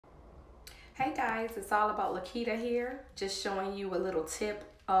Hey guys, it's all about Lakita here, just showing you a little tip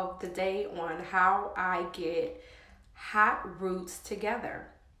of the day on how I get hot roots together.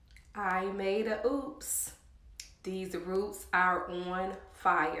 I made a oops. These roots are on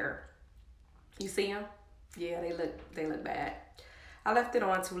fire. You see them? Yeah, they look bad. I left it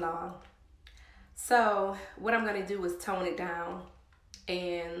on too long. So what I'm gonna do is tone it down,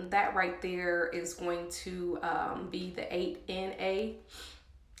 and that right there is going to be the 8NA.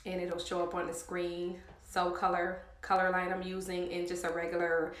 And it'll show up on the screen. So color line I'm using in just a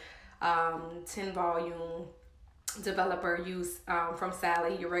regular 10 volume developer use from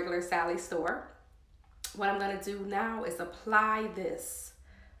Sally, your regular Sally store. What I'm gonna do now is apply this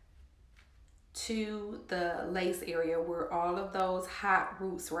to the lace area where all of those hot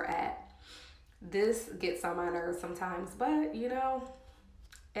roots were at. This gets on my nerves sometimes, but you know,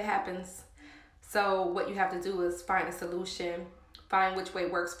 it happens. So what you have to do is find a solution. Find which way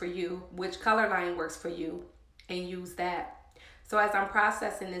works for you, which color line works for you, and use that. So as I'm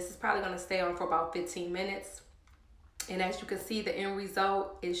processing this, it's probably going to stay on for about 15 minutes. And as you can see, the end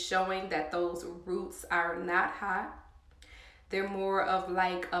result is showing that those roots are not hot. They're more of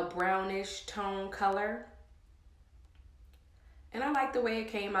like a brownish tone color. And I like the way it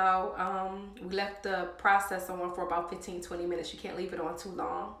came out. We left the process on for about 15-20 minutes. You can't leave it on too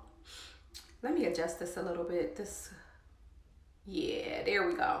long. Let me adjust this a little bit. Yeah, there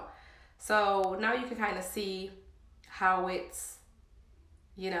we go. So now you can kind of see how it's,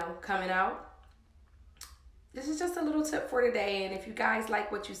 you know, coming out. This is just a little tip for today. And if you guys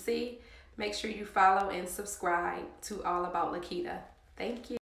like what you see, make sure you follow and subscribe to All About Lakita. Thank you.